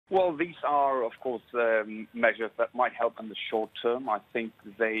Well, these are, of course, measures that might help in the short term. I think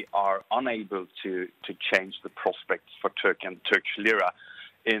they are unable to change the prospects for Turkey and the Turkish lira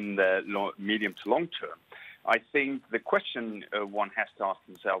in the medium to long term. I think the question one has to ask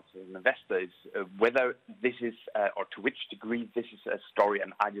himself as an investor is whether this is, or to which degree this is a story,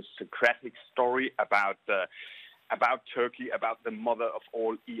 an idiosyncratic story about Turkey, about the mother of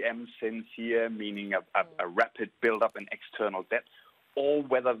all EM sins here, meaning a rapid build-up in external debt, or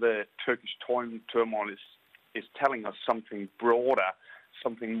whether the Turkish turmoil is telling us something broader,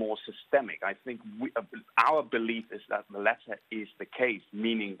 something more systemic. I think our belief is that the latter is the case,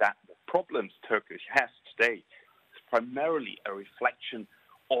 meaning that the problems Turkey has today is primarily a reflection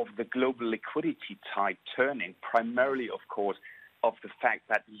of the global liquidity tide turning, primarily, of course, of the fact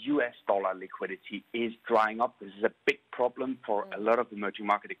that US dollar liquidity is drying up. This is a big problem for a lot of emerging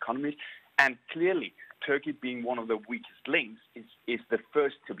market economies, and clearly Turkey, being one of the weakest links, is the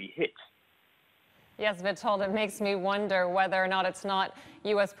first to be hit. Yes, Witold, it makes me wonder whether or not it's not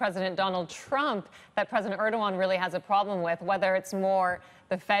U.S. President Donald Trump that President Erdogan really has a problem with, whether it's more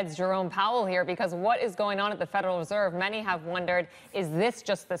the Fed's Jerome Powell here, because what is going on at the Federal Reserve, many have wondered, is this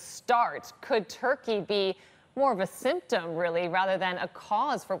just the start? Could Turkey be more of a symptom, really, rather than a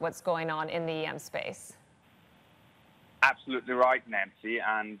cause for what's going on in the EM space? Absolutely right, Nancy,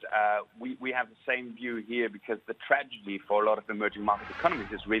 and we have the same view here, because the tragedy for a lot of emerging market economies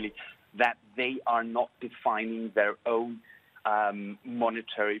is really that they are not defining their own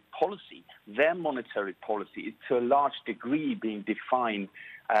monetary policy. Their monetary policy is to a large degree being defined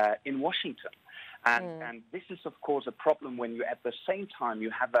in Washington. And this is, of course, a problem when you, at the same time,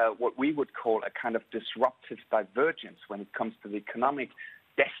 you have what we would call a kind of disruptive divergence when it comes to the economic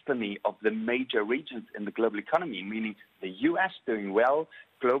destiny of the major regions in the global economy, meaning the U.S. doing well,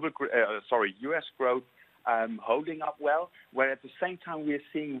 U.S. growth holding up well, where at the same time we are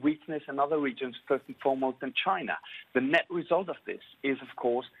seeing weakness in other regions, first and foremost in China. The net result of this is, of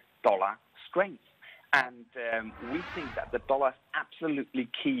course, dollar strength. And we think that the dollar is absolutely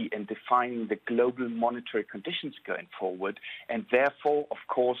key in defining the global monetary conditions going forward, and therefore, of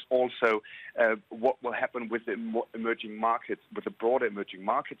course, also what will happen with the emerging markets, with the broader emerging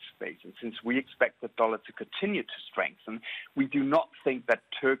market space. And since we expect the dollar to continue to strengthen, we do not think that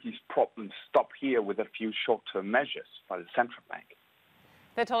Turkey's problems stop here with a few short-term measures by the central bank.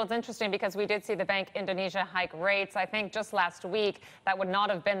 Witold, it's interesting because we did see the Bank Indonesia hike rates. I think just last week that would not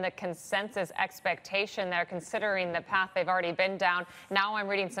have been the consensus expectation there, considering the path they've already been down. Now I'm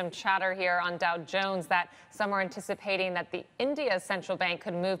reading some chatter here on Dow Jones that some are anticipating that the India central bank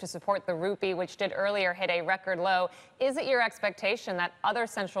could move to support the rupee, which did earlier hit a record low. Is it your expectation that other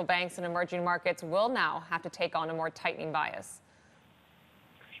central banks in emerging markets will now have to take on a more tightening bias?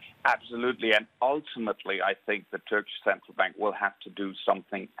 Absolutely, and ultimately I think the Turkish central bank will have to do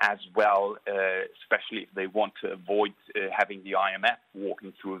something as well, especially if they want to avoid having the IMF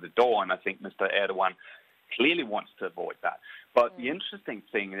walking through the door, and I think Mr. Erdogan clearly wants to avoid that. But the interesting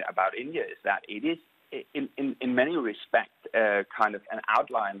thing about India is that it is, in many respects, kind of an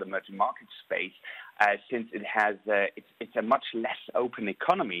outlier in the emerging market space, since it has it's a much less open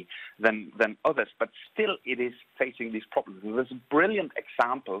economy than others, but still it is facing these problems. And there's a brilliant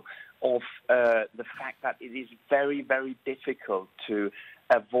example of the fact that it is very, very difficult to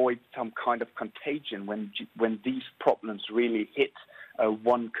avoid some kind of contagion when these problems really hit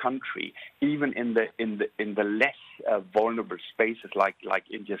one country, even in the less vulnerable spaces like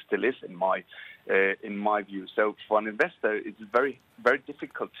India still is, in my view. So for an investor, it's very, very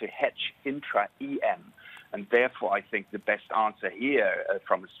difficult to hedge intra-EM, and therefore I think the best answer here,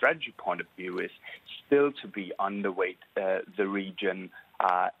 from a strategy point of view, is still to be underweight the region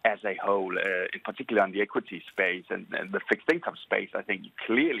as a whole, in particular on the equity space and the fixed income space. I think you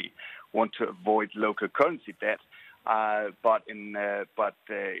clearly want to avoid local currency debt. But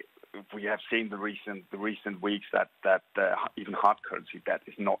we have seen the recent weeks that even hard currency debt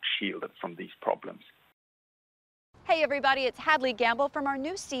is not shielded from these problems. Hey everybody, it's Hadley Gamble from our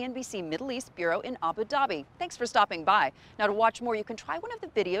new CNBC Middle East Bureau in Abu Dhabi. Thanks for stopping by. Now, to watch more, you can try one of the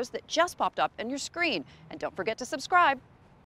videos that just popped up on your screen. And don't forget to subscribe.